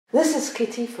This is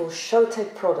Kitty for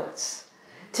Showtech Products.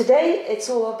 Today it's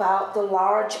all about the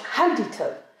large handy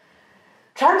tub.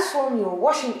 Transform your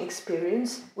washing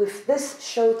experience with this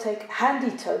Showtech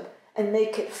handy tub and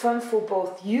make it fun for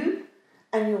both you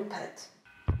and your pet.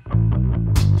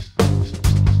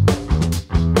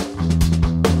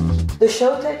 The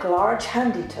Showtech large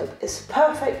handy tub is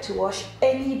perfect to wash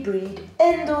any breed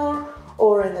indoor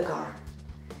or in the garden.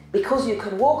 Because you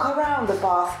can walk around the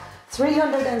bath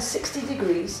 360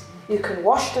 degrees, you can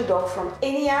wash the dog from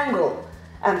any angle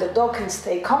and the dog can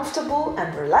stay comfortable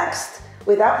and relaxed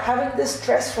without having the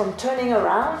stress from turning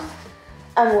around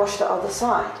and wash the other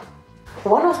side.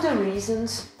 One of the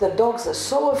reasons the dogs are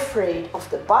so afraid of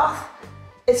the bath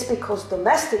is because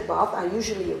domestic baths are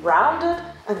usually rounded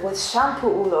and with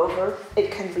shampoo all over,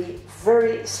 it can be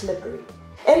very slippery.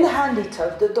 In the handy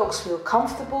tub, the dogs feel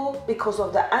comfortable because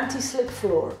of the anti-slip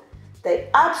floor. They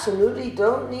absolutely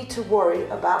don't need to worry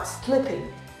about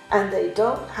slipping and they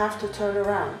don't have to turn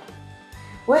around.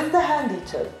 With the handy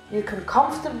tub, you can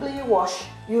comfortably wash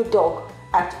your dog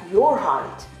at your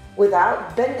height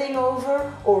without bending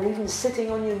over or even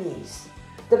sitting on your knees.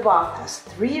 The bath has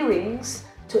 3 rings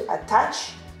to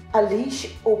attach a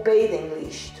leash or bathing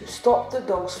leash to stop the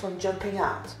dogs from jumping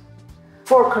out.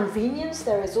 For convenience,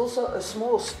 there is also a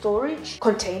small storage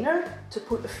container to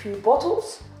put a few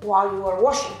bottles while you are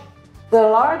washing. The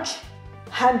large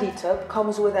handy tub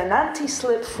comes with an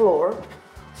anti-slip floor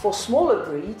for smaller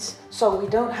breeds, so we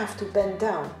don't have to bend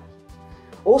down.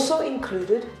 Also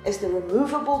included is the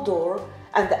removable door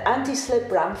and the anti-slip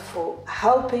ramp for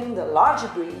helping the larger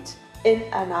breeds in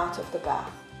and out of the bath.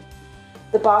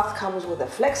 The bath comes with a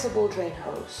flexible drain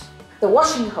hose. The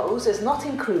washing hose is not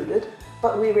included,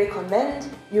 but we recommend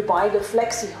you buy the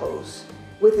flexi hose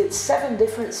with its 7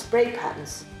 different spray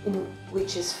pans,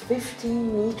 which is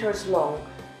 15 meters long.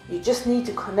 You just need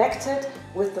to connect it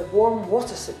with the warm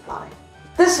water supply.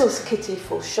 This was Kitty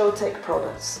for Showtech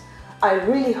Products. I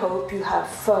really hope you have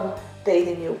fun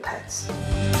bathing your pets.